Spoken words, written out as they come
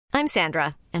I'm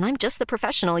Sandra, and I'm just the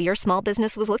professional your small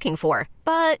business was looking for.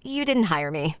 But you didn't hire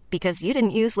me because you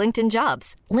didn't use LinkedIn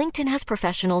Jobs. LinkedIn has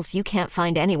professionals you can't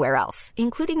find anywhere else,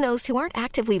 including those who aren't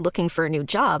actively looking for a new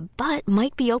job, but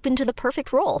might be open to the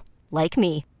perfect role, like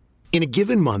me. In a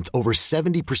given month, over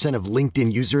 70% of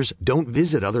LinkedIn users don't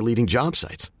visit other leading job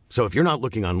sites. So if you're not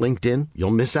looking on LinkedIn,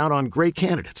 you'll miss out on great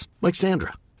candidates like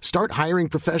Sandra. Start hiring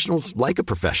professionals like a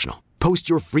professional. Post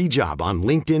your free job on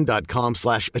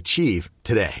linkedin.com/achieve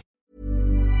today.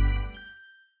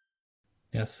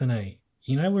 Now, Sine,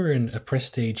 you know we're in a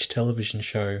prestige television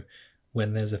show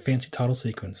when there's a fancy title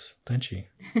sequence, don't you?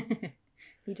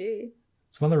 You do.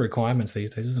 It's one of the requirements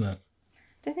these days, isn't it? I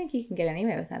don't think you can get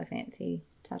anywhere without a fancy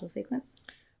title sequence.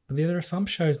 But there are some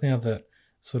shows now that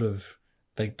sort of,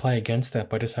 they play against that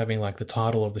by just having like the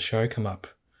title of the show come up.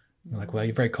 You're like, well,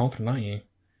 you're very confident, aren't you?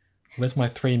 Where's my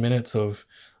 3 minutes of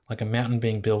like a mountain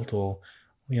being built, or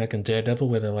like in Daredevil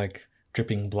where they're like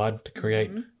dripping blood to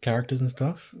create characters and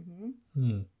stuff?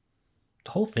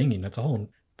 The whole thing, it's a whole,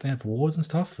 they have wars and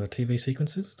stuff for TV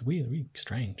sequences. It's weird, really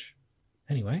strange.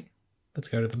 Anyway, let's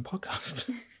go to the podcast.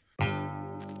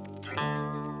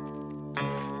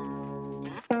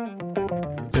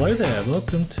 Hello there,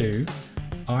 welcome to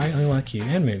I Only Like You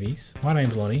and Movies. My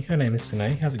name's Lonnie, her name is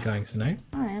Sine. How's it going, Sine?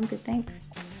 Hi, I'm good, thanks.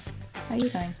 How are you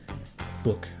going?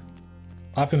 Look,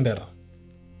 I've been better.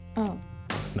 Oh.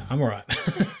 No, I'm alright.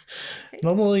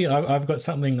 Normally, I've got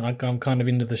something, like I'm kind of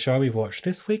into the show we've watched.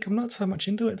 This week, I'm not so much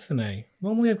into it, Sine.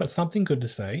 Normally, I've got something good to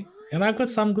say, and I've got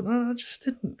some good, it just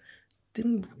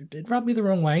it rubbed me the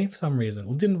wrong way for some reason.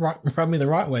 Well, didn't rub me the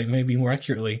right way, maybe more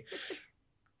accurately.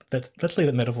 Let's leave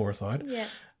that metaphor aside. Yeah.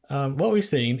 What we've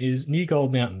seen is New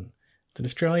Gold Mountain. It's an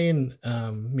Australian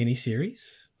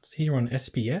mini-series. It's here on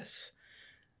SBS,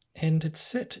 and it's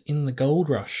set in the gold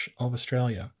rush of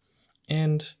Australia.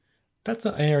 And that's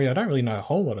an area I don't really know a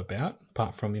whole lot about,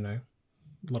 apart from, a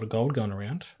lot of gold going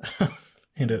around.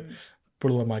 And it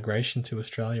brought a lot of migration to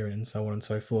Australia and so on and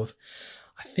so forth.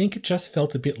 I think it just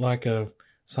felt a bit like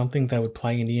something they would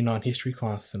play in Year 9 history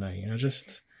class today. It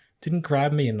just didn't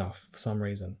grab me enough for some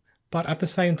reason. But at the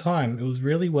same time, it was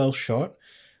really well shot,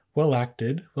 well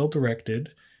acted, well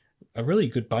directed, a really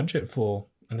good budget for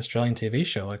an Australian TV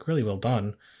show, like really well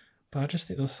done. But I just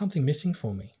think there was something missing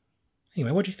for me.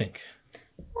 Anyway, what do you think?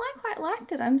 Well, I quite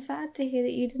liked it. I'm sad to hear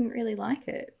that you didn't really like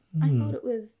it. I thought it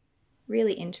was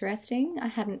really interesting. I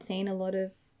hadn't seen I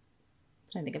don't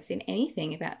think I've seen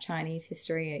anything about Chinese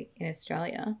history in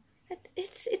Australia.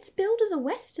 It's billed as a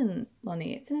Western,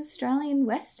 Lonnie. It's an Australian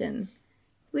Western,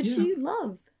 which you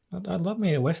love. I'd love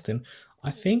me a Western. I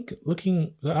think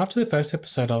after the first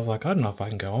episode, I was like, I don't know if I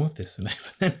can go on with this. And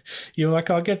then you were like,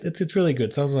 it's really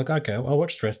good. So I was like, okay, I'll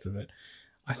watch the rest of it.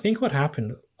 I think what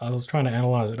happened, I was trying to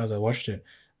analyze it as I watched it,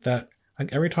 that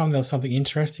like every time there was something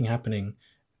interesting happening,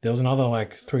 there was another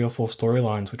like 3 or 4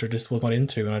 storylines which I just was not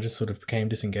into, and I just sort of became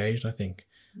disengaged, I think.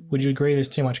 Would you agree there's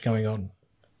too much going on?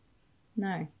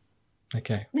 No.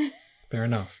 Okay, fair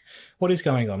enough. What is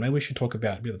going on? Maybe we should talk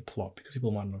about a bit of the plot because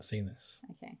people might not have seen this.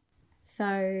 Okay.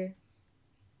 So,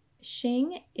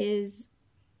 Xing is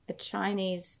a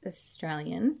Chinese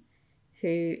Australian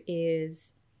who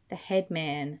is the head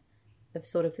man of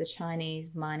sort of the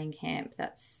Chinese mining camp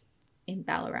that's in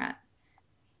Ballarat.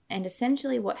 And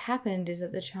essentially what happened is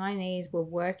that the Chinese were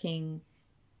working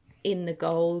in the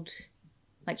gold,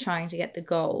 like trying to get the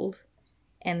gold,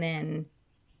 and then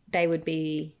they would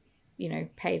be,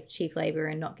 paid cheap labour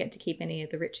and not get to keep any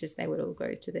of the riches. They would all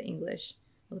go to the English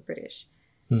or the British.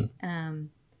 And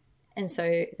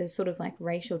so there's sort of like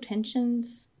racial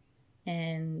tensions,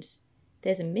 and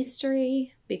there's a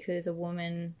mystery because a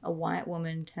white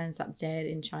woman turns up dead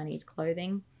in Chinese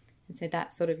clothing. And so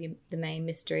that's sort of the main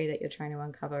mystery that you're trying to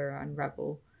uncover or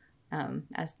unravel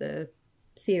as the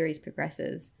series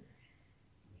progresses.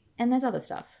 And there's other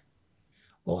stuff.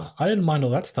 Well, I didn't mind all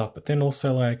that stuff, but then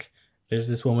also like there's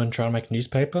this woman trying to make a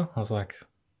newspaper. I was like,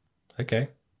 okay.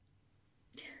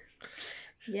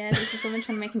 Yeah, there's this woman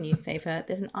trying to make a newspaper.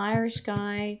 There's an Irish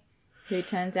guy who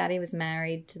turns out he was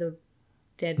married to the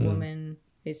dead woman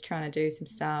who's trying to do some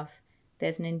stuff.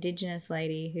 There's an Indigenous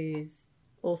lady who's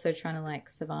also trying to like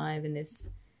survive in this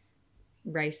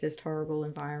racist, horrible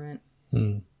environment.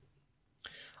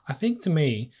 I think to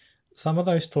me, some of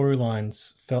those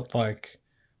storylines felt like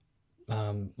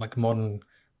modern,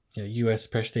 US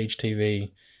prestige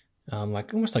TV,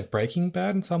 like almost like Breaking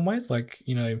Bad in some ways. Like,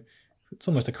 it's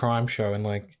almost a crime show, and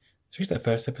like especially that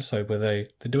first episode where they're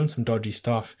doing some dodgy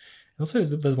stuff. And also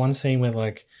there's one scene where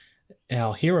like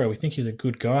our hero, we think he's a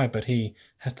good guy, but he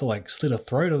has to like slit a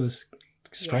throat of this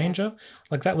stranger.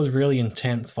 Like that was really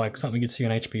intense, like something you'd see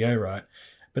on HBO, right?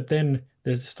 But then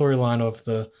there's the storyline of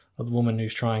the of the woman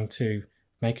who's trying to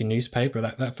make a newspaper.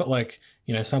 That felt like,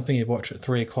 something you'd watch at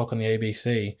 3 o'clock on the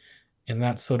ABC, and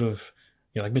that's sort of,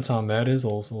 like Midsummer Murders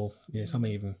or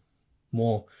something even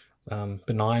more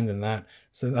benign than that.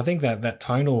 So I think that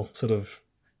tonal sort of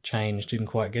change didn't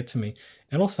quite get to me.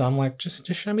 And also I'm like, just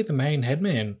show me the main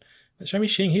headman. Show me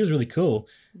Xing. He was really cool.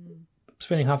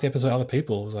 Spending half the episode with other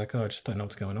people was like, oh, I just don't know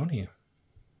what's going on here.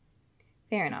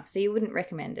 Fair enough. So you wouldn't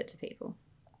recommend it to people?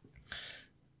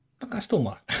 I still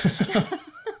might.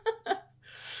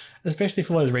 Especially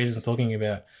for those reasons talking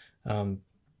about,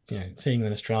 seeing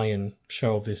an Australian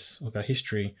show of our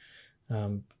history,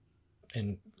 and,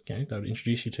 they would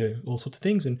introduce you to all sorts of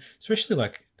things. And especially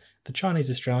like the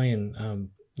Chinese-Australian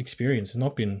experience has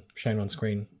not been shown on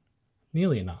screen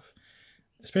nearly enough.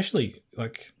 Especially,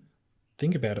 like,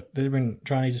 think about it. There have been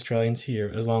Chinese Australians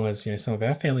here as long as, some of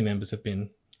our family members have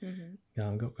been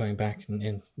going back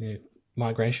and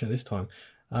migration at this time.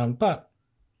 But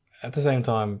at the same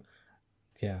time,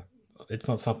 yeah, it's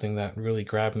not something that really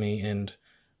grabbed me. And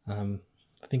I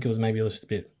think it was maybe just a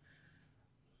bit...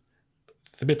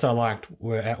 The bits I liked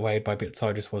were outweighed by bits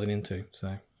I just wasn't into,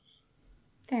 so...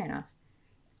 Fair enough.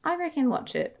 I reckon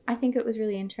watch it. I think it was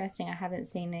really interesting. I haven't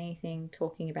seen anything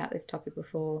talking about this topic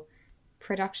before.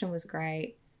 Production was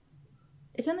great.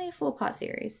 It's only a 4-part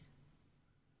series.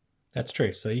 That's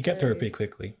true. So you get through it pretty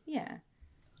quickly. Yeah.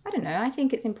 I don't know. I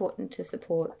think it's important to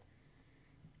support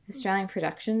Australian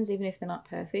productions, even if they're not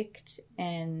perfect.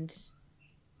 And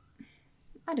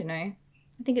I don't know.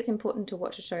 I think it's important to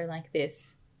watch a show like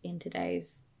this in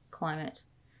today's climate.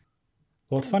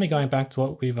 Well, it's funny going back to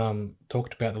what we've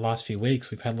talked about the last few weeks.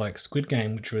 We've had like Squid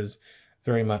Game, which was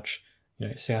very much,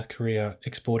 South Korea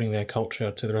exporting their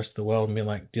culture to the rest of the world and being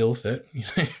like, deal with it,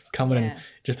 come in and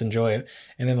just enjoy it.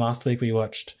 And then last week we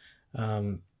watched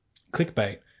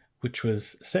Clickbait, which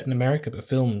was set in America but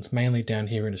filmed mainly down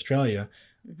here in Australia,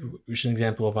 which is an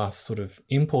example of us sort of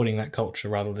importing that culture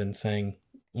rather than saying,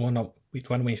 why don't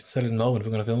we set it in Melbourne if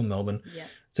we're going to film in Melbourne? Yeah.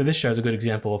 So this shows a good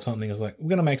example of something. It's like, we're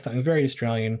going to make something very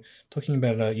Australian, talking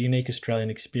about a unique Australian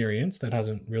experience that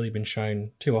hasn't really been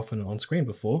shown too often on screen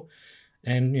before,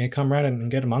 and come around and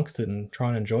get amongst it and try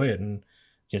and enjoy it. And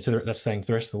that's saying to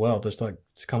the rest of the world, just like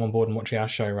to come on board and watch our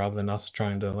show rather than us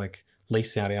trying to like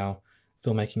lease out our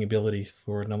filmmaking abilities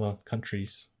for another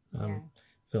country's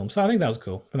film. So I think that was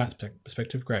cool from that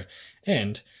perspective. Great.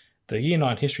 And the Year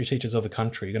 9 history teachers of the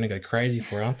country are going to go crazy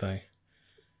for it, aren't they?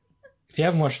 If you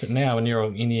haven't watched it now and you're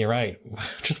in Year 8,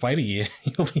 just wait a year.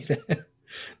 You'll be there.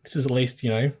 This is at least,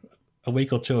 a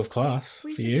week or two of class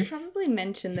we for you. should probably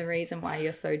mention the reason why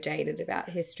you're so jaded about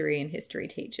history and history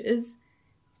teachers.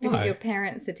 It's because your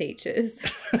parents are teachers.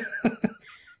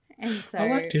 And so I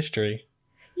liked history.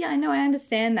 Yeah, I know, I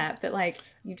understand that. But,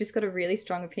 you've just got a really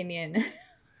strong opinion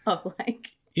of,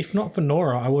 If not for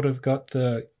Nora, I would have got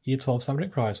the Year 12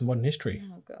 subject prize for modern history.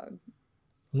 Oh, God.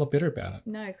 I'm not bitter about it.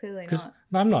 No, clearly not.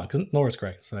 No, I'm not, because Nora's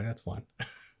great, so that's fine. I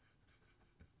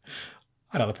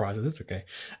had other prizes, it's okay.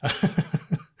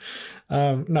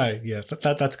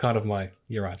 That's kind of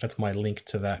you're right, that's my link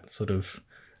to that sort of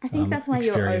I think that's why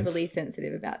experience. You're overly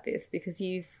sensitive about this, because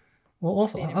you've Well,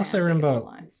 also, I also remember,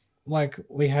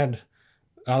 we had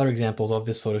other examples of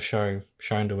this sort of show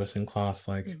shown to us in class,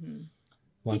 Did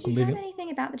you have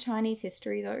anything about the Chinese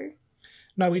history, though?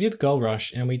 No, we did the Gold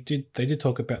Rush, and they did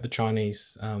talk about the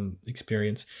Chinese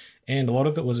experience, and a lot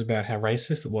of it was about how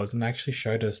racist it was, and they actually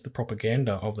showed us the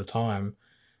propaganda of the time,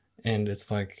 and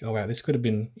it's like, oh wow, this could have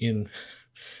been in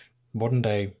modern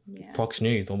day Fox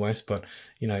News almost, but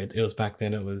it was back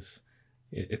then. It was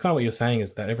kind of what you're saying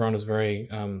is that everyone was very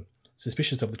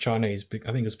suspicious of the Chinese.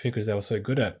 I think it's because they were so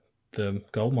good at the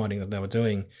gold mining that they were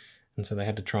doing, and so they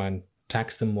had to try and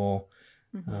tax them more,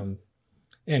 and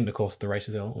of course the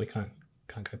racist element we can't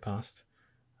go past.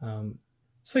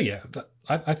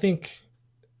 I think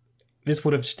this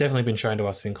would have definitely been shown to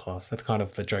us in class. That's kind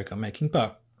of the joke I'm making,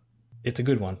 but it's a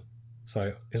good one.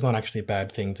 So it's not actually a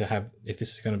bad thing to have if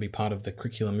this is going to be part of the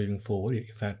curriculum moving forward,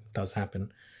 if that does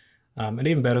happen. And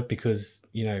even better because,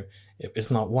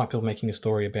 it's not white people making a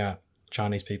story about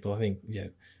Chinese people. I think, a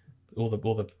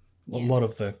lot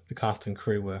of the cast and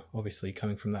crew were obviously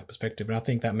coming from that perspective, and I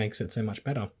think that makes it so much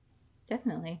better.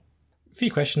 Definitely. A few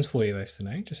questions for you, though,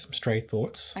 Sinead. Just some stray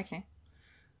thoughts. Okay.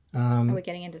 Are we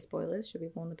getting into spoilers? Should we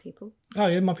warn the people? Oh,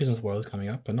 yeah, there might be some spoilers coming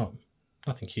up, but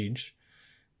nothing huge.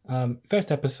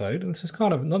 First episode, and this is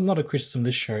kind of not a criticism of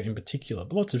this show in particular,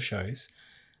 but lots of shows.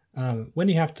 When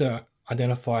you have to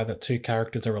identify that two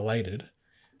characters are related,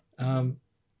 isn't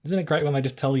it great when they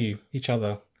just tell each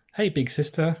other, hey, big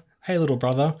sister, hey, little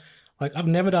brother? I've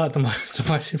never done it to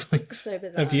my siblings. So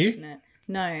bizarre, have you? isn't it?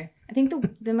 No. I think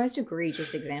the most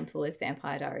egregious example is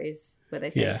Vampire Diaries, where they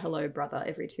say, Yeah. hello, brother,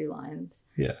 every 2 lines.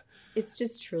 Yeah. It's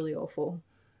just truly awful.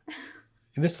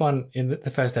 In this one, in the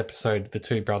first episode, the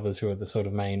 2 brothers who are the sort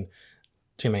of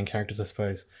two main characters, I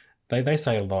suppose, they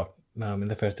say a lot in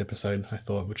the first episode, I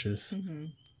thought, which is,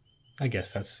 I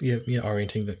guess that's, you're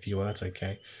orienting the viewer, that's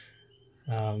okay.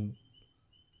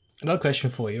 Another question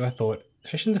for you, I thought,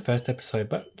 especially in the first episode,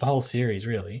 but the whole series,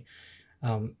 really,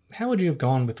 how would you have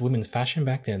gone with women's fashion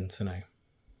back then, Sine?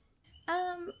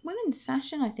 Women's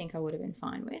fashion, I think I would have been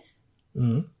fine with.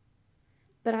 Mm.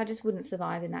 But I just wouldn't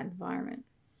survive in that environment.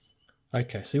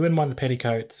 Okay, so you wouldn't mind the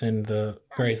petticoats and the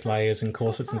various layers and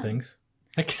corsets and fun. things?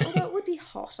 Okay. Although it would be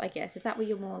hot, I guess. Is that what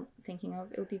you're more thinking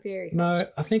of? It would be very hot. No,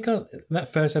 I think in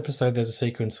that first episode there's a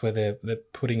sequence where they're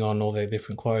putting on all their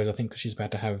different clothes. I think because she's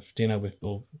about to have dinner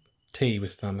or tea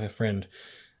with her friend,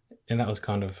 and that was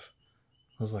kind of,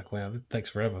 I was like, wow, it takes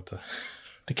forever to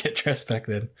get dressed back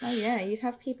then. Oh yeah, you'd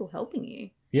have people helping you.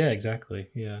 Yeah, exactly.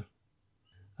 Yeah.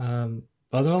 There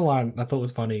was another line I thought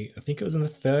was funny. I think it was in the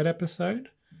 3rd episode.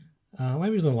 Maybe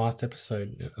it was in the last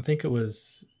episode. I think it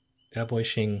was our boy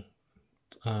Xing.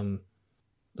 I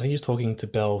think he was talking to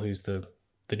Belle, who's the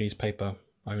newspaper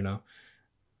owner.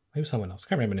 Maybe someone else. I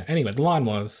can't remember now. Anyway, the line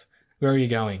was, "Where are you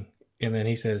going?" And then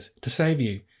he says, "To save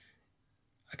you."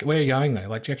 Okay, where are you going though?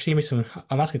 Like, actually give me some.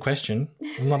 I'm asking a question.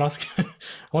 I'm not asking. I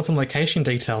want some location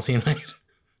details here, mate.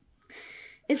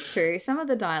 It's true. Some of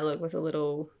the dialogue was a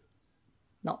little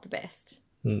not the best.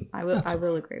 I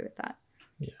will agree with that.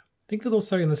 Yeah. I think there's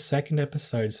also in the 2nd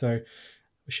episode, so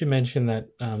we should mention that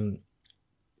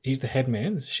he's the head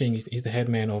man. He's the head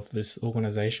man of this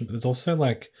organization, but there's also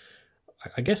like,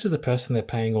 I guess as the person they're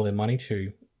paying all their money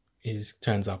to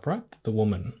turns up, right? The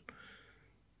woman.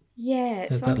 Yeah,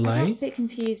 Is so that I got Lay? a bit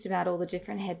confused about all the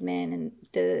different headmen and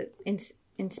the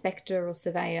inspector or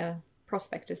surveyor,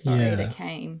 prospector, Yeah. that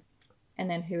came, and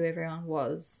then who everyone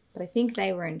was. But I think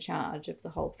they were in charge of the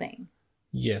whole thing.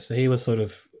 Yeah, so he was sort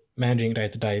of managing day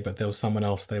to day, but there was someone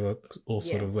else they were all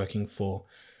sort of Yes. working for.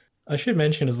 I should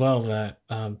mention as well that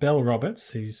Belle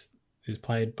Roberts, who's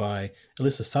played by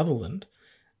Alyssa Sutherland,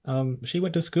 she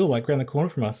went to school like around the corner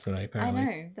from us today, apparently. I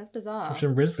know, that's bizarre. She's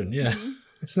from Brisbane, yeah.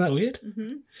 Isn't that weird?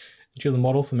 Mm-hmm. She was a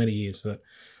model for many years, but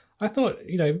I thought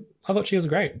she was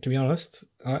great, to be honest.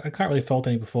 I can't really fault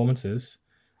any performances.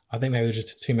 I think maybe there's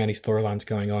just too many storylines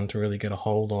going on to really get a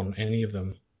hold on any of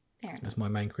them. Fair enough. That's my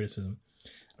main criticism.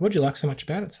 What do you like so much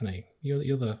about it, Sine?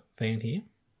 You're the fan here.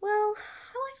 Well,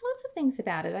 I liked lots of things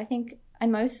about it. I think I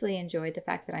mostly enjoyed the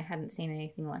fact that I hadn't seen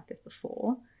anything like this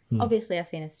before. Obviously, I've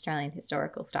seen Australian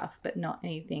historical stuff, but not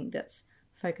anything that's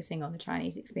focusing on the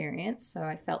Chinese experience. So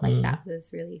I felt like that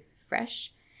was really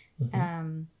fresh.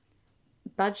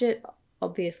 Budget,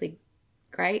 obviously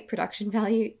great. Production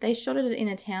value. They shot it in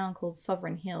a town called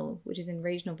Sovereign Hill, which is in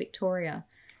regional Victoria.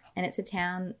 And it's a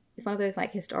town, it's one of those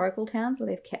like historical towns where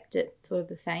they've kept it sort of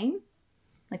the same.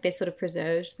 Like they've sort of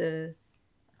preserved the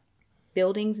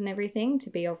buildings and everything to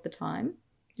be of the time.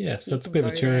 Yeah, so You it's a can bit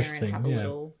of go a tourist there thing. and have Yeah. a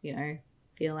little,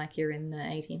 feel like you're in the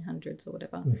 1800s or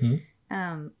whatever.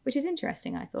 Which is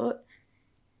interesting, I thought.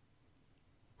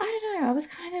 I don't know. I was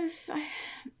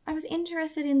I was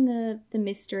interested in the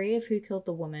mystery of who killed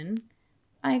the woman.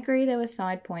 I agree there were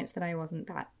side points that I wasn't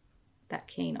that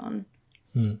keen on.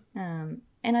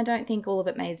 And I don't think all of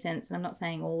it made sense, and I'm not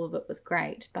saying all of it was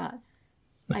great, but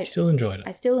I still enjoyed it.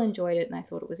 I still enjoyed it, and I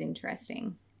thought it was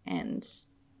interesting. And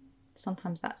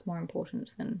sometimes that's more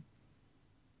important than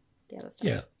the other stuff.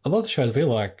 Yeah, a lot of the shows we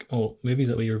like, or movies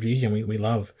that we review here and we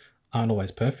love, aren't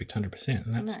always perfect 100%,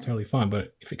 and that's totally fine.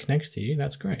 But if it connects to you,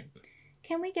 that's great.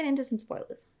 Can we get into some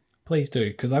spoilers? Please do,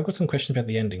 because I've got some questions about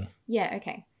the ending. Yeah,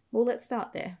 okay. Well, let's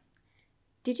start there.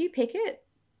 Did you pick it?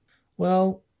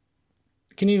 Well,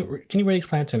 can you really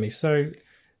explain it to me? So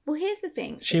Well, here's the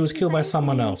thing. she It's was the killed by same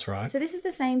someone thing- else, right? So this is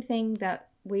the same thing that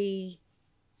we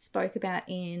spoke about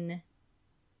in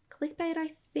Clickbait, I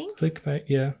think, Clickbait,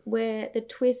 yeah. where the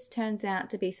twist turns out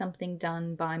to be something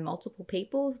done by multiple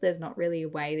people. So there's not really a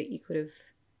way that you could have,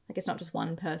 like, it's not just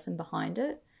one person behind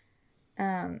it.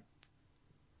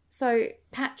 So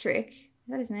Patrick, is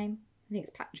that his name? I think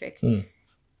it's Patrick.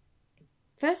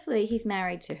 Firstly, he's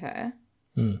married to her.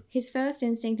 His first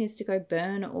instinct is to go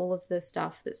burn all of the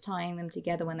stuff that's tying them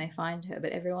together when they find her,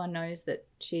 but everyone knows that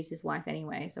she's his wife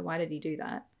anyway, so why did he do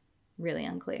that? Really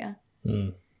unclear.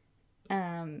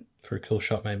 For a cool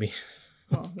shot, maybe.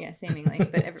 Well, yeah, seemingly.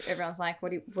 But everyone's like,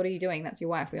 what are you doing? That's your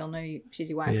wife. We all know she's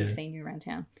your wife. Yeah. We've seen you around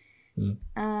town.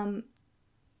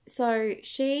 So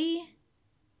she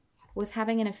was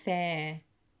having an affair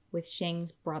with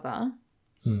Xing's brother,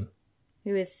 who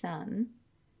is Sun.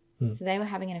 So they were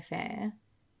having an affair.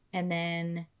 And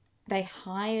then they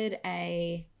hired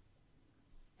an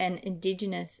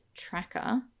Indigenous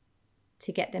tracker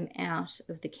to get them out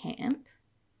of the camp.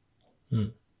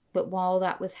 But while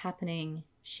that was happening,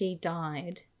 she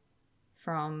died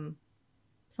from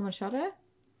someone shot her.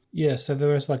 Yeah, so there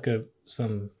was like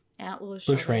some Outlaws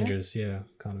bush shot her. rangers, yeah,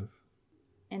 kind of.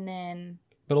 And then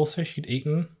But also she'd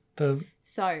eaten the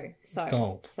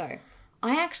gold. So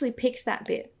I actually picked that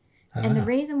bit. And the Ah.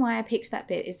 reason why I picked that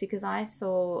bit is because I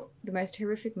saw the most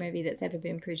horrific movie that's ever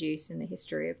been produced in the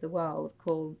history of the world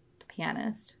called The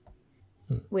Pianist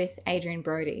with Adrian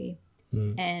Brody.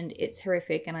 And it's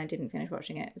horrific, and I didn't finish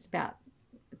watching it. It's about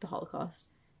the Holocaust.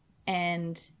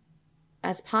 And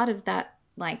as part of that,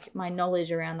 like, my knowledge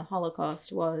around the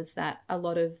Holocaust was that a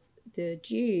lot of the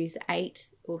Jews ate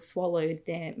or swallowed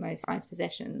their most prized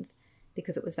possessions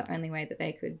because it was the only way that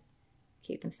they could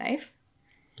keep them safe.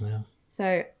 Yeah.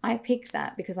 So I picked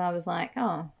that because I was like,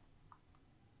 oh,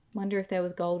 wonder if there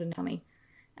was gold in the tummy.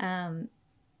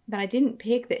 But I didn't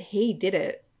pick that he did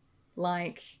it.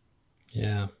 Like,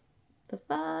 Yeah. the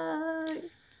fuck?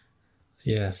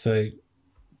 Yeah, so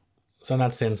in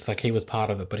that sense, like, he was part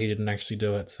of it, but he didn't actually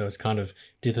do it, so it's kind of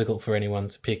difficult for anyone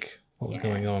to pick what was Yeah.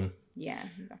 going on. Yeah,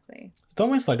 exactly. It's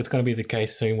almost like it's going to be the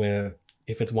case soon where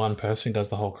if it's one person who does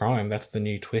the whole crime, that's the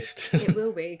new twist. It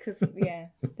will be because, yeah,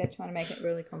 they're trying to make it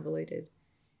really convoluted.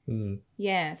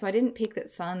 Yeah, so I didn't pick that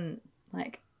Sun,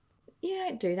 like, you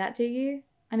don't do that, do you?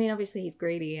 I mean, obviously he's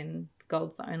greedy and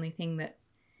gold's the only thing that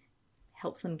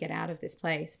helps them get out of this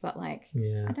place. But, like,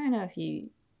 Yeah. I don't know if you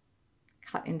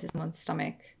cut into someone's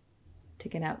stomach to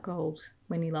get out gold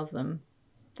when you love them.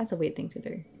 That's a weird thing to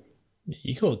do.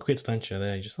 You call it quits, don't you?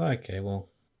 There, you're just like, okay, well,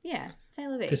 Yeah, say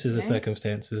la vie. this is you the know?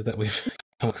 circumstances that we've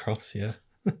come across, yeah.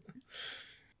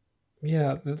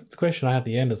 Yeah, the question I had at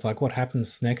the end is, like, what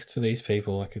happens next for these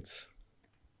people? Like, it's,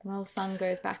 Well, Sun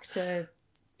goes back to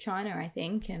China, I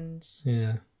think, and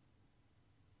yeah.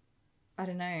 I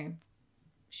don't know.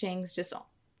 Shing's just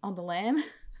on the lam.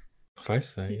 I suppose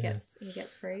so, He yeah.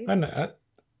 gets free. I don't know.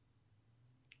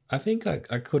 I think I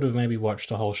could have maybe watched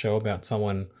a whole show about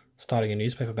someone starting a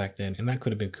newspaper back then, and that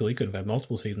could have been cool. You could have had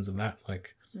multiple seasons of that,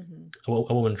 like a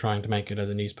woman trying to make it as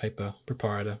a newspaper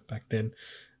proprietor back then.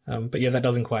 But yeah, that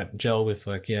doesn't quite gel with,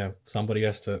 like, yeah, somebody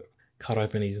has to cut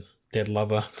open his dead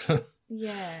lover to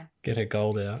Yeah. get her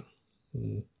gold out.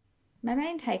 My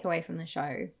main takeaway from the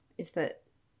show is that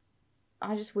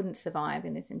I just wouldn't survive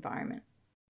in this environment.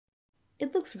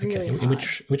 It looks really Okay, in hard.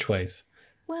 which ways?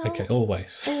 Well, Okay, all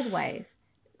ways. all the ways.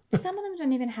 Some of them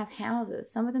don't even have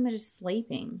houses. Some of them are just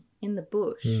sleeping in the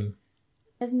bush.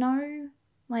 There's no,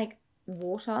 like,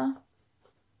 water,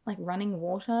 like running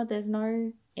water. There's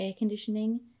no air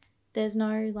conditioning. There's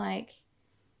no, like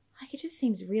it just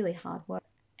seems really hard work.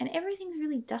 And everything's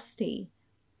really dusty.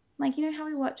 Like, you know how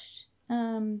we watched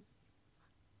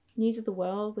News of the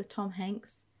World with Tom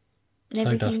Hanks? And So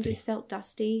everything dusty. just felt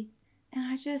dusty.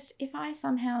 And if I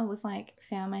somehow was like,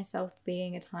 found myself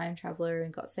being a time traveler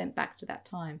and got sent back to that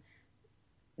time,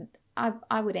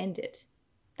 I would end it.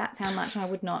 That's how much I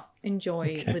would not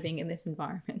enjoy Okay. living in this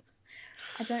environment.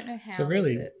 I don't know how. So they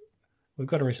really, did it. we've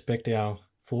got to respect our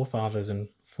forefathers and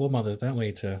foremothers, don't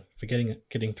we, for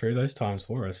getting through those times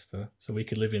for us, so we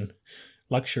could live in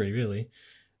luxury, really.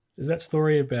 There's that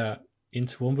story about in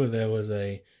Toowoomba there was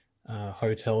a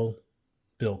hotel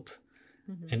built,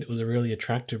 and it was a really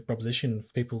attractive proposition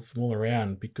for people from all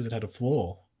around because it had a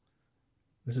floor.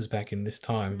 This is back in this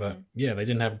time, but yeah, they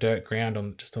didn't have dirt ground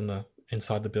on the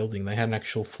inside the building. They had an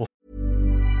actual floor.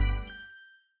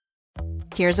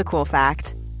 Here's a cool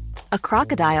fact. A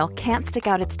crocodile can't stick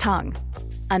out its tongue.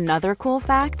 Another cool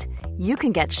fact, you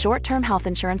can get short-term health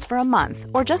insurance for a month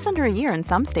or just under a year in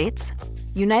some states.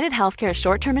 United Healthcare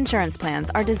short-term insurance plans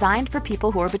are designed for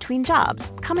people who are between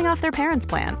jobs, coming off their parents'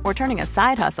 plan, or turning a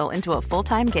side hustle into a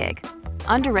full-time gig.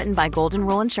 Underwritten by Golden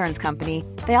Rule Insurance Company,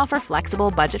 they offer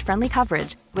flexible, budget-friendly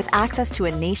coverage with access to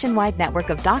a nationwide network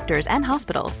of doctors and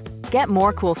hospitals. Get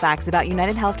more cool facts about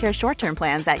United Healthcare short-term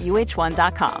plans at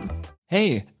uh1.com.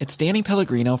 Hey, it's Danny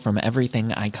Pellegrino from Everything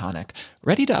Iconic.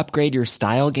 Ready to upgrade your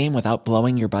style game without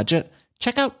blowing your budget?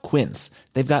 Check out Quince.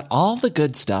 They've got all the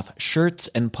good stuff, shirts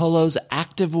and polos,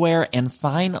 activewear, and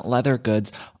fine leather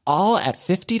goods, all at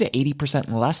 50 to 80%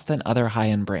 less than other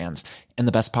high-end brands. And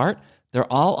the best part?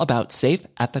 They're all about safe,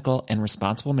 ethical, and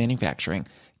responsible manufacturing.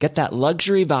 Get that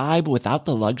luxury vibe without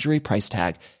the luxury price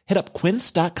tag. Hit up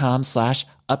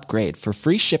quince.com/upgrade for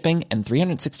free shipping and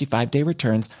 365-day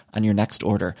returns on your next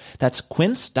order. That's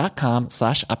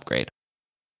quince.com/upgrade.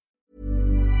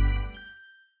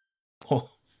 Oh.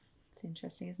 It's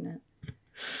interesting, isn't it?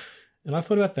 And I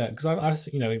thought about that because I've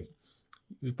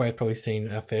we've both probably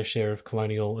seen our fair share of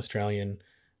colonial Australian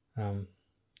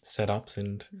setups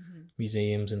and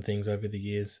museums and things over the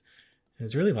years. And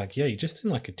it's really like, yeah, you're just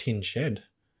in like a tin shed.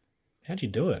 How'd you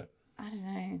do it? I don't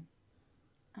know.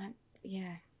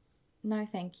 Yeah. No,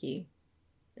 thank you,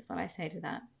 is what I say to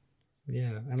that.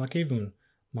 Yeah, and like even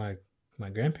my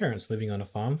grandparents living on a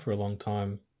farm for a long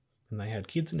time, and they had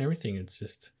kids and everything. It's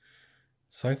just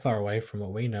so far away from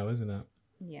what we know, isn't it?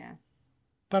 Yeah.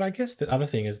 But I guess the other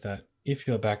thing is that if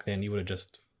you're back then, you would have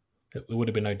it would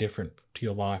have been no different to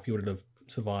your life. You would have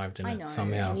survived in it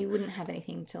somehow. And you wouldn't have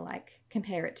anything to like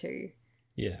compare it to.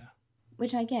 Yeah.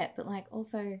 Which I get, but like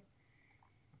also,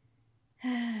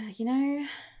 you know.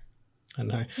 I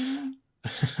know. Yeah.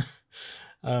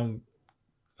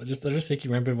 I just think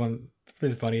you remember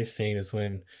the funniest scene is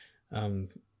when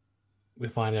we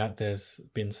find out there's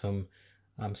been some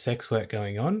sex work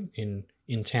going on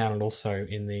in town and also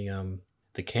in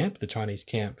the camp, the Chinese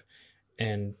camp,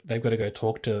 and they've got to go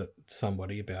talk to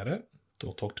somebody about it,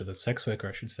 or talk to the sex worker,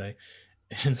 I should say.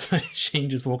 And so Shing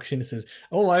just walks in and says,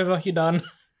 "All over, you're done."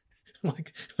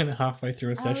 Like when they're halfway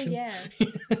through a session. Oh, yeah.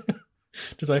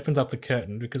 Just opens up the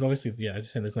curtain because obviously, yeah, as you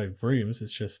said, there's no rooms.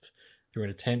 It's just you're in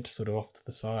a tent sort of off to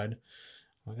the side.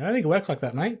 Like, I don't think it works like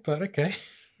that, mate, but okay.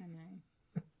 I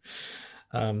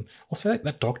know. Also,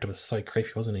 that doctor was so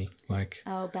creepy, wasn't he? Like,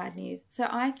 oh, bad news. So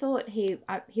I thought he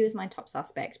was my top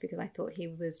suspect because I thought he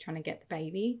was trying to get the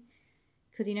baby.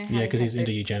 Because you know how because he's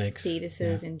into eugenics,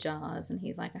 fetuses in jars, and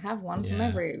he's like, I have one from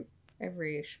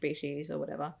every species or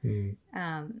whatever.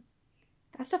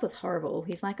 That stuff was horrible.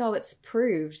 He's like, oh, it's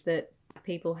proved that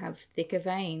people have thicker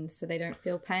veins so they don't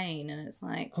feel pain, and it's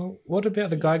like, oh, what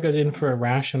about the guy goes in for a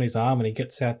rash on his arm and he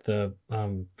gets out the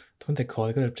what they call it,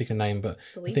 they've got a particular name, but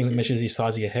the thing that measures the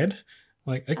size of your head.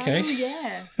 Like, okay, oh,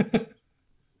 yeah.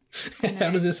 How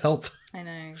does this help? I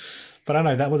know, but I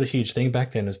know that was a huge thing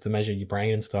back then, is to measure your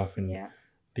brain and stuff, and yeah.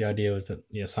 The idea was that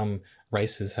some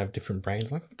races have different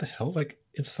brains. Like, what the hell? Like,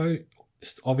 it's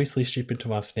obviously stupid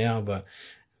to us now, but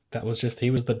that was just,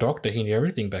 he was the doctor. He knew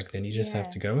everything back then. You just have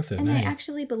to go with it. And they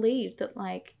actually believed that,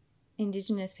 like,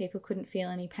 Indigenous people couldn't feel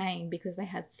any pain because they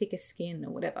had thicker skin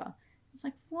or whatever. It's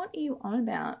like, what are you on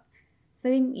about? So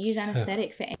they didn't use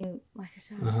anesthetic for any, like, it's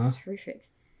just horrific.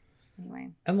 Anyway.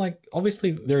 And, like,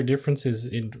 obviously there are differences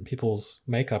in people's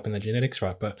makeup and their genetics,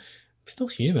 right? But still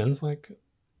humans, like,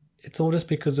 it's all just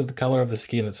because of the colour of the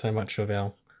skin that so much of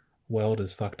our world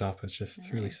is fucked up. It's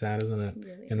just really sad, isn't it?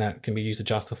 Really and that can be used to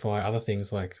justify other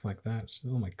things like that.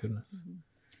 Oh my goodness.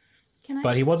 Mm-hmm.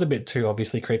 But he was a bit too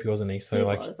obviously creepy, wasn't he? So he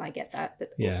was, I get that,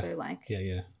 but also like,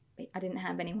 yeah, I didn't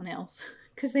have anyone else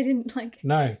because they didn't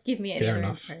give me any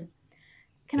info.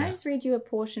 Can I just read you a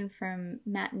portion from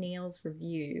Matt Neal's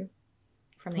review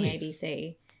from the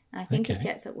ABC? And I think it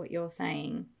gets at what you're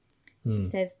saying. It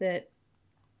says that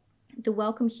the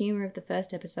welcome humour of the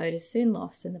first episode is soon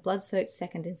lost in the blood-soaked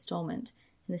second instalment,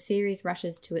 and the series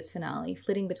rushes to its finale,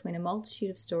 flitting between a multitude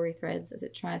of story threads as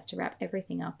it tries to wrap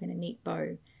everything up in a neat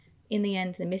bow. In the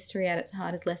end, the mystery at its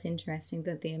heart is less interesting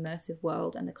than the immersive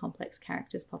world and the complex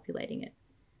characters populating it.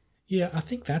 Yeah, I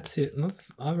think that's it.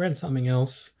 I read something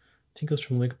else. I think it was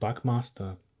from Luke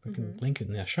Buckmaster. We can link it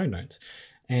in our show notes.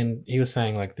 And he was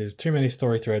saying, like, there's too many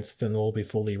story threads to all be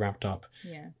fully wrapped up.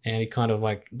 Yeah. And he kind of,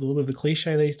 like, a little bit of a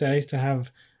cliche these days to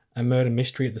have a murder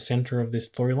mystery at the center of this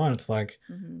storyline. It's like,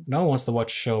 no one wants to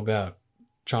watch a show about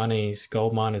Chinese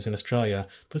gold miners in Australia.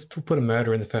 Let's put a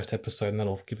murder in the first episode and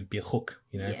that'll be a hook,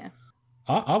 you know? Yeah.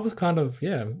 I was kind of,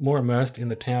 more immersed in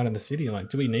the town and the city. Like,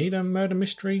 do we need a murder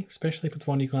mystery, especially if it's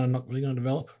one you're kind of not really going to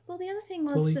develop? Well, the other thing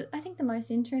was that I think the most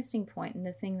interesting point, and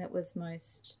the thing that was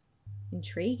most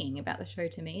intriguing about the show,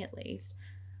 to me at least,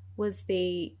 was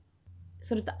the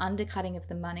sort of the undercutting of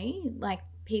the money. Like,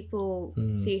 people,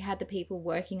 so you had the people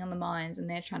working on the mines and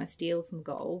they're trying to steal some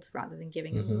gold rather than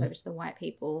giving it all over to the white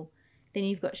people. Then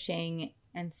you've got Shing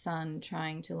and Sun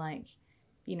trying to, like,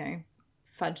 you know,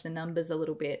 fudge the numbers a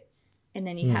little bit. And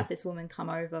then you have this woman come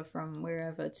over from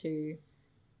wherever to,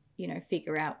 you know,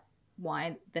 figure out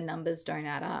why the numbers don't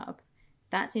add up.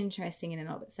 That's interesting in and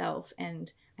of itself.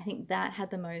 And I think that had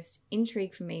the most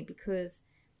intrigue for me because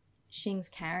Shing's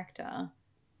character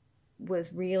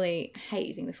was really, I hate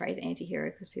using the phrase anti-hero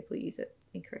because people use it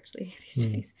incorrectly these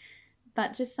days,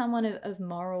 but just someone of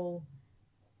moral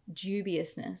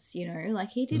dubiousness, you know,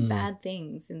 like he did bad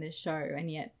things in this show, and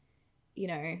yet, you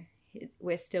know,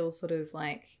 we're still sort of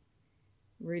like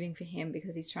rooting for him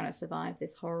because he's trying to survive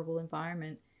this horrible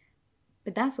environment.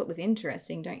 But that's what was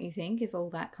interesting, don't you think, is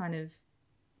all that kind of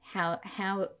how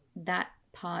that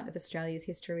part of Australia's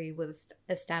history was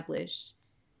established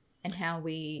and how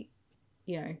we,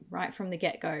 you know, right from the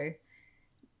get-go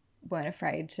weren't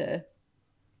afraid to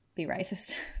be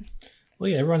racist. Well,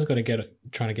 yeah, everyone's got to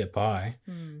trying to get by.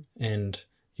 And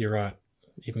you're right.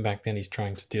 Even back then, he's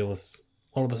trying to deal with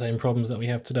all of the same problems that we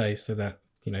have today, so that,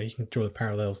 you know, you can draw the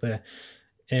parallels there.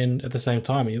 And at the same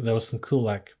time, there was some cool,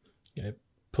 like, you know,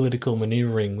 political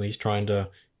maneuvering where he's trying to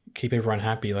keep everyone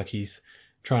happy. Like, he's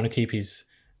trying to keep his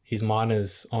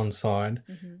miners on side,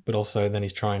 but also then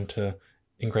he's trying to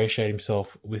ingratiate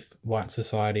himself with white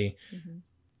society.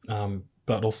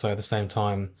 But also at the same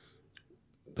time,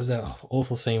 there's that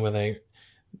awful scene where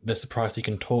they're surprised he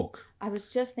can talk. I was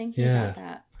just thinking about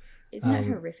that. Isn't it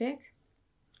horrific?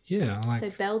 Yeah. So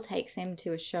Belle takes him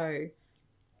to a show,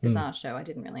 bizarre show. I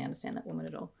didn't really understand that woman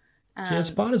at all. She had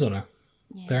spiders on her.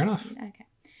 Yeah, Fair enough. Okay.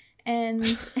 And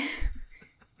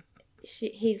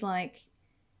he's like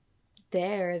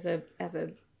there as a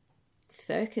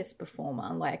circus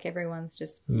performer. Like, everyone's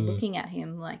just looking at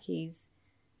him like he's,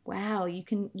 wow,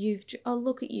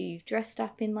 look at you. You've dressed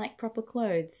up in like proper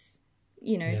clothes.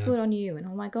 You know, good on you. And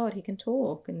oh my God, he can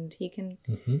talk and he can.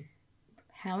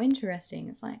 How interesting!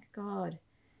 It's like, God.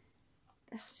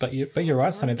 But you're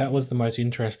right, Sunny. That was the most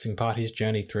interesting part. His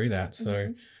journey through that.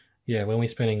 So, yeah, when we're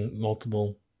spending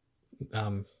multiple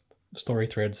story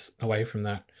threads away from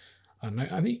that, I don't know.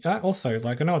 I mean, also,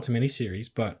 like, I know it's a miniseries,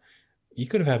 but you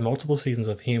could have had multiple seasons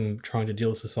of him trying to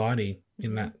deal with society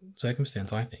in that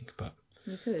circumstance. I think, but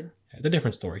you could. It's a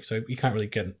different story, so you can't really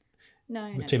get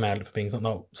too mad at it for being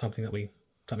not something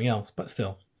else. But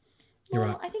still. You're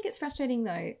right. I think it's frustrating,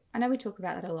 though. I know we talk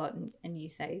about that a lot, and you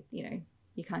say, you know,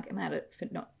 you can't get mad at it for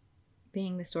not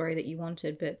being the story that you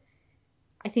wanted. But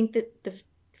I think that the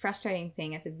frustrating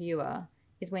thing as a viewer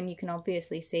is when you can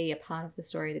obviously see a part of the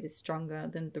story that is stronger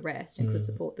than the rest and could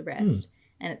support the rest.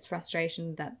 And it's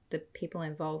frustration that the people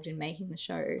involved in making the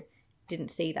show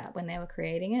didn't see that when they were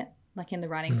creating it. Like, in the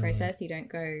writing process, you don't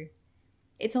go...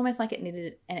 It's almost like it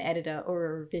needed an editor or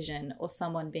a revision or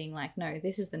someone being like, no,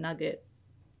 this is the nugget,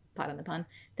 pardon the pun,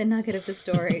 the nugget of the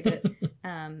story that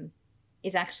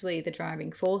is actually the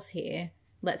driving force here.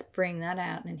 Let's bring that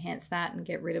out and enhance that and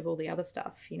get rid of all the other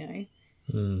stuff, you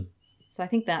know? So I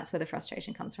think that's where the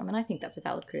frustration comes from. And I think that's a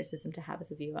valid criticism to have as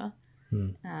a viewer.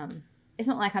 It's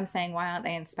not like I'm saying, why aren't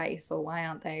they in space, or why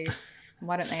don't they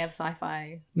have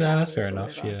sci-fi? No, that's fair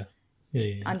enough. Yeah.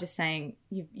 I'm just saying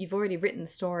you've already written the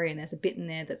story and there's a bit in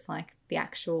there that's like the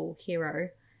actual hero,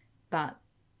 but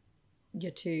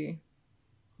you're too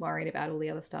worried about all the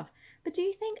other stuff. But do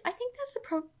you think, I think that's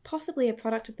possibly a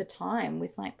product of the time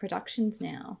with like productions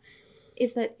now,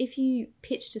 is that if you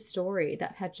pitched a story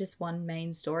that had just one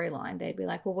main storyline, they'd be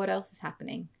like, well, what else is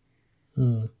happening?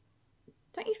 Don't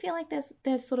you feel like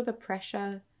there's sort of a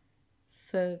pressure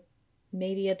for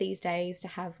media these days to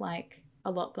have like a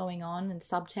lot going on and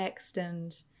subtext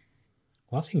and...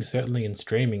 Well, I think certainly in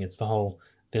streaming, it's the whole,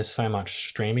 there's so much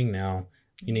streaming now,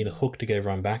 you need a hook to get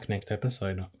everyone back next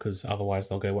episode, because otherwise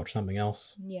they'll go watch something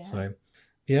else. Yeah. So,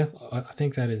 yeah, I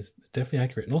think that is definitely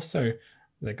accurate. And also,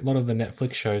 like, a lot of the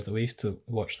Netflix shows that we used to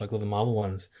watch, like all the Marvel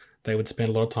ones, they would spend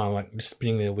a lot of time like just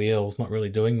spinning their wheels, not really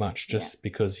doing much, just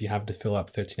because you have to fill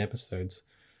up 13 episodes.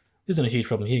 It isn't a huge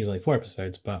problem here, it's only 4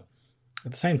 episodes, but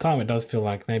at the same time, it does feel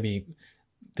like maybe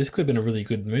this could have been a really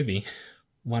good movie.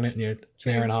 One, you know,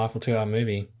 an hour and a half or 2 hour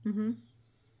movie.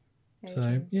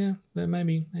 So, yeah,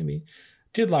 maybe.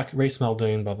 Did like Reese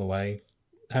Muldoon, by the way,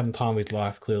 having time with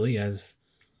life, clearly, as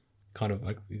kind of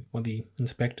like one of the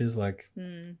inspectors, like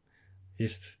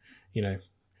just, you know,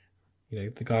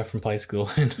 the guy from Play School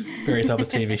and various other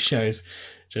TV shows,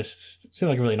 just seemed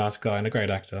like a really nice guy and a great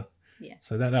actor. Yeah.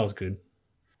 So that was good.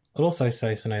 I'd also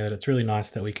say, Sinead, that it's really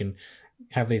nice that we can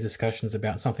have these discussions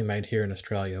about something made here in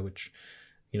Australia, which,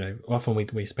 you know, often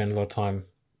we spend a lot of time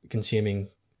consuming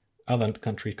other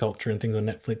countries' culture and things on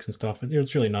Netflix and stuff.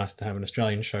 It's really nice to have an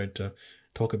Australian show to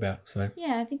talk about. So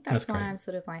yeah, I think that's why I'm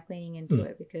sort of like leaning into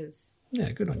it, because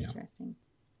good on you. Interesting.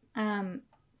 I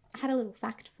had a little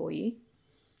fact for you.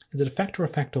 Is it a fact or a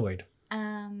factoid?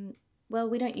 Well,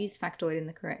 we don't use factoid in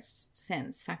the correct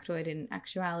sense. Factoid in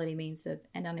actuality means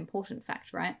an unimportant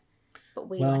fact, right? But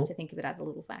we like to think of it as a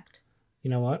little fact. You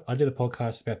know what? I did a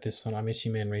podcast about this on I Miss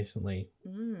You Man recently,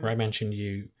 where I mentioned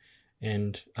you,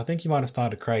 and I think you might have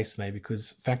started a craze today,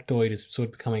 because factoid is sort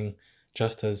of becoming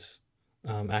just as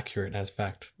accurate as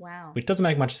fact. Wow. Which doesn't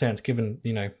make much sense given,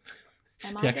 you know,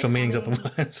 the actual meanings of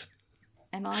the words.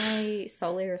 Am I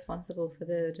solely responsible for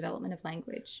the development of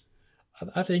language?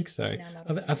 I think so.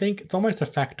 I think it's almost a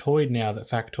factoid now that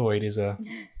factoid is a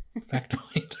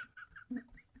factoid.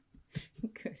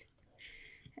 Good.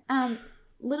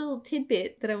 Little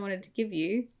tidbit that I wanted to give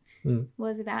you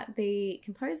was about the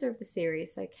composer of the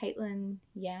series. So Caitlin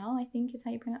Yao, I think is how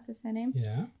you pronounce her surname.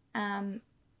 Yeah.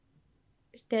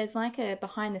 There's like a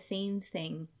behind the scenes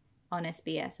thing on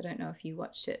SBS. I don't know if you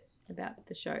watched it, about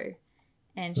the show.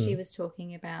 And she was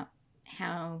talking about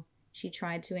how she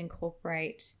tried to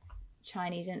incorporate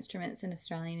Chinese instruments and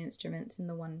Australian instruments in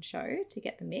the one show to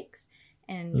get the mix.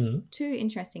 And two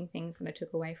interesting things that I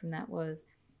took away from that was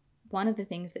one of the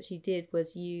things that she did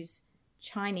was use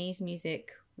Chinese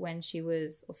music when she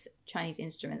was, or Chinese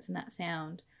instruments and that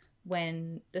sound,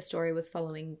 when the story was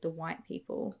following the white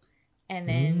people, and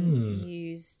then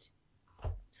used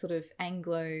sort of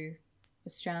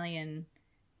Anglo-Australian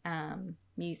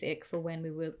music for when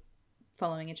we were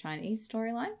following a Chinese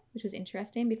storyline, which was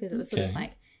interesting because it was sort of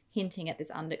like hinting at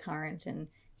this undercurrent and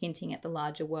hinting at the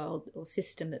larger world or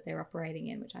system that they're operating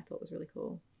in, which I thought was really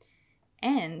cool.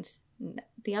 And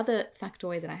the other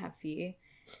factoid that I have for you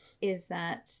is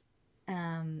that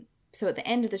so at the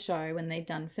end of the show, when they'd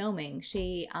done filming,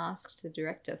 she asked the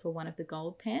director for one of the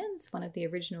gold pans, one of the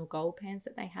original gold pans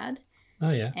that they had.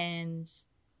 Oh, yeah. And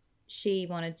she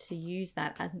wanted to use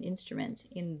that as an instrument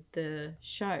in the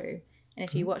show. And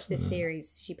if you watch this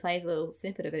series, she plays a little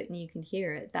snippet of it and you can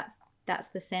hear it. That's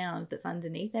the sound that's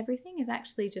underneath everything is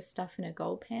actually just stuff in a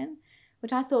gold pan,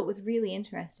 which I thought was really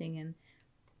interesting. And,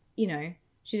 you know,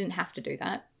 she didn't have to do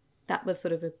that. That was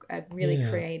sort of a really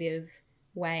creative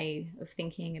way of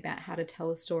thinking about how to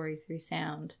tell a story through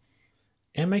sound.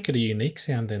 And make it a unique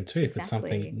sound then too, if it's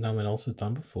something no one else has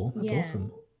done before. That's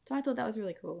awesome. So I thought that was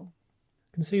really cool.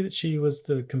 I can see that she was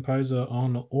the composer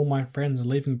on All My Friends Are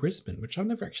Leaving Brisbane, which I've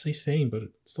never actually seen, but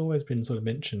it's always been sort of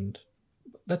mentioned.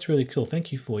 That's really cool.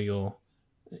 Thank you for your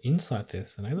insight there,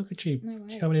 Sinead. Look at you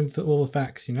coming in with all the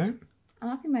facts, you know?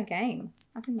 I'm up in my game.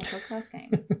 Up in my podcast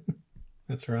game.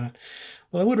 That's right.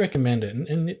 Well, I would recommend it.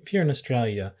 And if you're in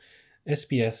Australia,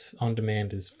 SBS On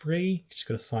Demand is free. You just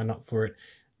got to sign up for it.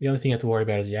 The only thing you have to worry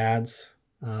about is the ads.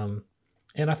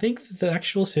 And I think the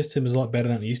actual system is a lot better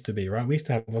than it used to be, right? We used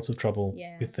to have lots of trouble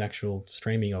with the actual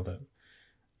streaming of it.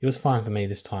 It was fine for me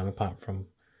this time, apart from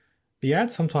the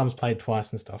ads sometimes played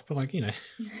twice and stuff. But, like, you know,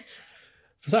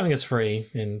 for something that's free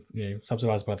and, you know,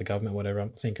 subsidised by the government, whatever, I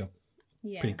think I'm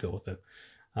pretty cool with it.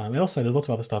 And also, there's lots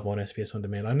of other stuff on SBS On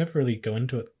Demand. I never really go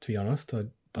into it, to be honest. I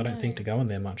don't think to go in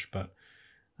there much, but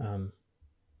no,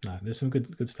 there's some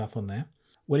good stuff on there.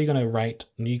 What are you going to rate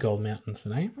New Gold Mountain,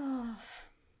 Sinead? I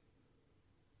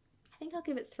think I'll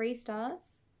give it 3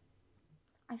 stars.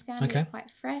 I found it quite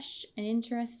fresh and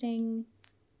interesting.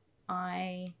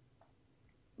 I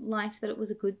liked that it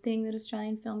was a good thing that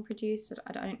Australian film produced.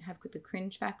 I don't have the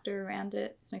cringe factor around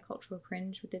it. There's no cultural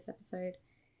cringe with this episode.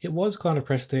 It was kind of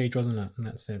prestige, wasn't it, in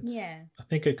that sense? Yeah. I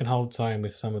think it can hold its own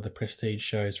with some of the prestige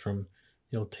shows from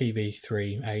the old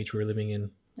TV3 age we're living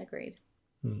in. Agreed.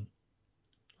 Are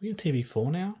we on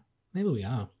TV4 now? Maybe we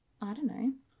are. I don't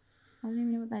know. I don't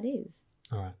even know what that is.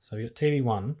 All right, so we got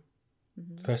TV1,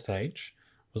 first age,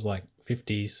 was like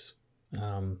 50s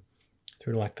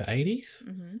through to like the 80s.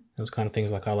 It was kind of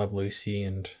things like I Love Lucy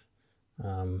and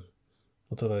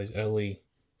lots of those early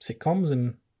sitcoms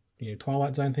and, you know,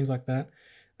 Twilight Zone, things like that.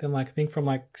 Then, like, I think from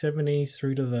like 70s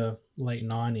through to the late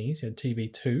 90s, you had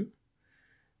TV2,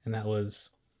 and that was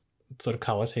sort of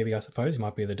colour TV, I suppose.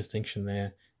 Might be the distinction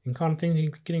there. And kind of things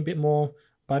you're getting a bit more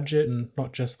budget and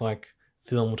not just like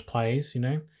filmed plays, you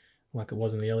know, like it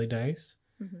was in the early days.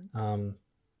 And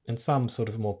some sort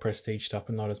of more prestige stuff,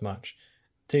 but not as much.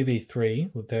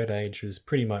 TV3, the third age, was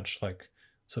pretty much like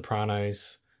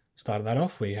Sopranos started that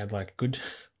off, where you had like good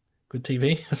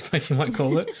TV, I suppose you might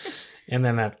call it. And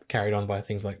then that carried on by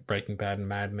things like Breaking Bad and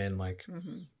Mad Men, like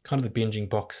kind of the binging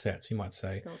box sets, you might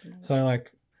say. So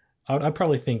like, I'd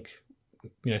probably think,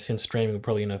 you know, since streaming, we're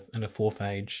probably in a fourth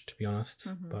age, to be honest.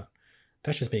 But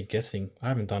that's just me guessing. I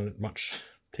haven't done much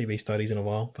TV studies in a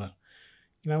while, but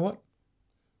you know what?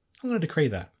 I'm going to decree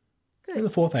that. Good. We're in the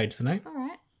fourth age, Sinead. All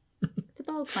right. It's a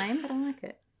bold claim, but I like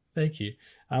it. Thank you.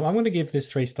 I'm going to give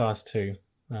this 3 stars too.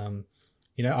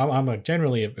 You know, I'm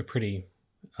generally a pretty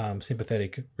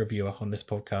sympathetic reviewer on this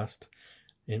podcast,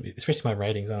 especially my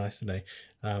ratings, aren't I, today?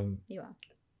 You are.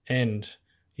 And,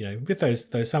 you know, with those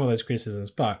some of those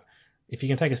criticisms, but if you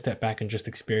can take a step back and just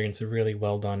experience a really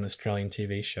well done Australian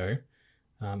TV show,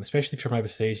 especially if you're from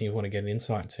overseas and you want to get an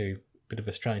insight to a bit of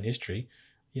Australian history,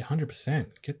 100%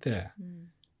 get there.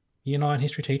 Year 9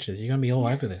 history teachers, you're going to be all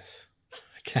over this.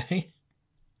 Okay?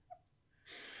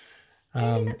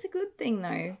 Maybe that's a good thing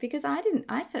though, because I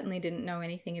certainly didn't know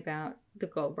anything about the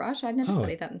gold rush. I'd never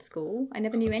studied that in school. I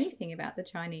never knew anything about the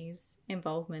Chinese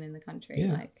involvement in the country.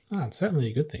 Yeah. It's certainly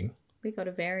a good thing. We got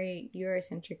a very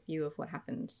Eurocentric view of what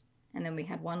happened. And then we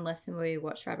had one lesson where we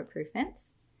watched Rabbit Proof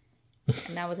Fence.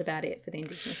 And that was about it for the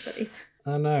Indigenous studies.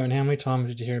 I know. And how many times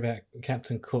did you hear about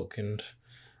Captain Cook and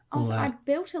all that? I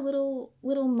built a little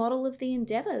model of the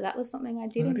Endeavour. That was something I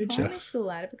did in primary school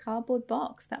out of a cardboard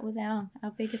box. That was our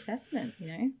big assessment, you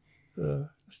know.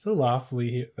 Still laugh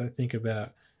I think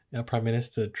about our Prime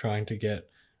Minister trying to get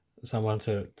someone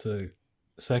to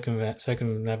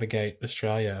circumnavigate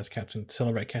Australia as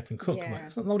celebrate Captain Cook. Yeah. Like,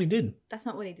 that's not what he did. That's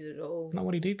not what he did at all. Not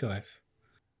what he did, guys.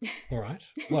 All right.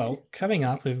 Well, coming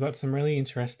up, we've got some really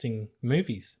interesting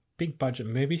movies. Big budget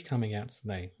movies coming out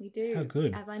today. We do. How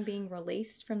good. As I'm being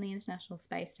released from the International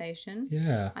Space Station,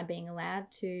 Yeah. I'm being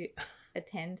allowed to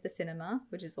attend the cinema,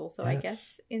 which is also, I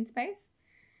guess, in space.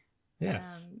 Yes.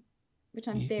 Which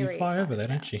I'm you very fly excited over there,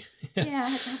 about. don't you? Yeah, I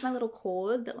have my little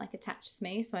cord that like attaches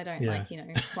me so I don't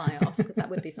fly off, because that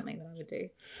would be something that I would do.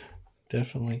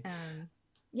 Definitely.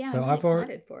 Yeah, So I'm really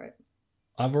excited for it.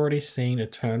 I've already seen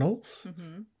Eternals,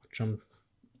 Mm-hmm. which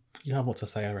you have lots to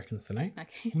say, I reckon, today.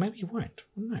 Okay. Or maybe you won't.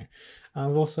 I don't know.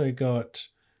 I've also got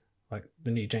like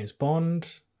the new James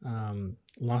Bond,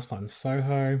 Last Night in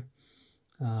Soho,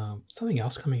 something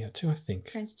else coming out too, I think.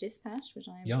 French Dispatch, which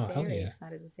I am hell very yeah.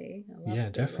 excited to see. I love Yeah,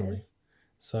 Bill definitely. Wes.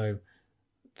 So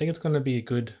I think it's going to be a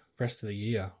good rest of the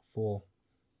year for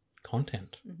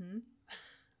content, Mm-hmm.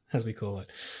 as we call it.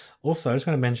 Also, I just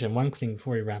want to mention one thing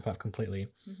before we wrap up completely,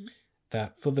 Mm-hmm.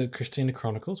 that for the Christina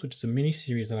Chronicles, which is a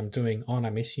mini-series that I'm doing on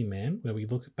I Miss You Man, where we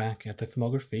look back at the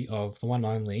filmography of the one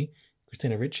and only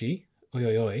Christina Ricci, oi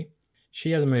oi oi,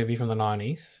 she has a movie from the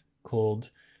 90s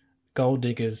called Gold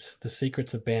Diggers, The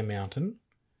Secrets of Bear Mountain.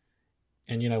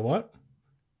 And you know what?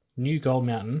 New Gold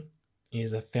Mountain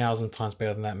is 1,000 times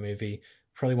better than that movie.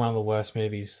 Probably one of the worst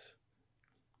movies,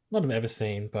 not I've ever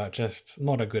seen, but just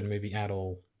not a good movie at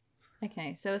all.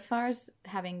 Okay, so as far as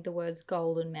having the words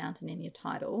Golden Mountain in your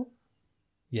title,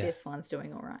 Yeah, this one's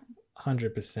doing all right.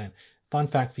 100%. Fun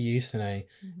fact for you, Sine,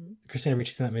 Mm-hmm. Christina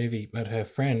Ricci's in that movie, but her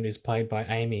friend is played by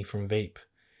Amy from Veep.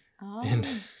 Oh,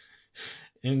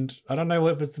 And I don't know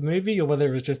whether it was the movie or whether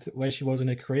it was just where she was in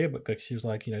her career, but because she was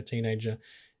like, teenager.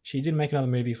 She didn't make another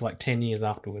movie for like 10 years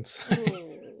afterwards.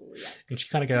 Ooh, And she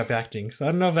kind of gave up acting. So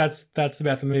I don't know if that's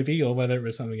about the movie or whether it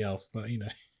was something else, but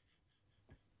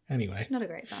Anyway, not a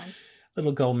great sign.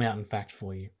 little Gold Mountain fact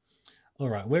for you. All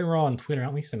right, we're on Twitter,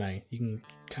 aren't we, Sine? You can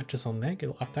catch us on there, get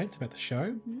little updates about the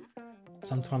show. Mm-hmm.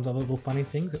 Sometimes other little funny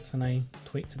things that Sine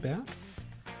tweets about.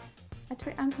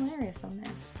 I'm hilarious on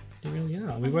there. You really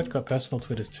are. We've both got personal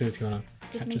Twitters too if you want to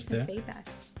Give catch me us some there. feedback.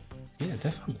 Yeah,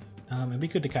 definitely. It'd be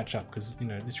good to catch up because,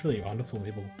 it's really wonderful when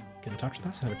people get in touch with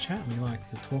us and have a chat. We like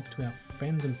to talk to our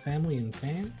friends and family and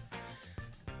fans.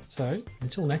 So,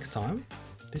 until next time,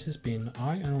 this has been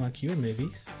I Only Like You in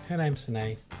Movies. Her name's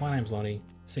Sine. My name's Lonnie.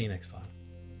 See you next time.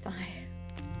 Bye.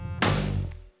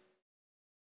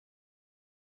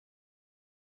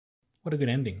 What a good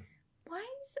ending. Why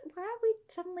we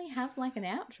suddenly have like an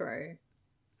outro?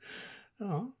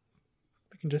 Oh,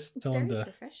 we can just It's tell them very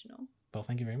to... professional. Well,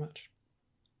 thank you very much.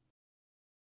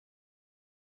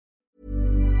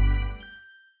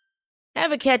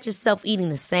 Ever catch yourself eating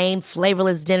the same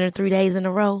flavorless dinner 3 days in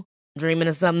a row? Dreaming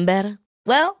of something better?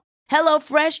 Well,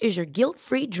 HelloFresh is your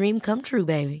guilt-free dream come true,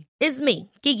 baby. It's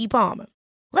me, Keke Palmer.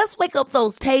 Let's wake up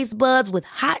those taste buds with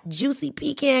hot, juicy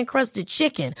pecan-crusted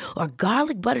chicken or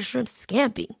garlic butter shrimp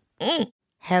scampi.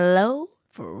 Hello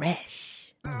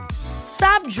Fresh.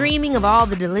 Stop dreaming of all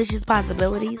the delicious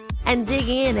possibilities and dig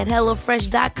in at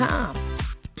HelloFresh.com.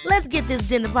 Let's get this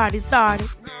dinner party started.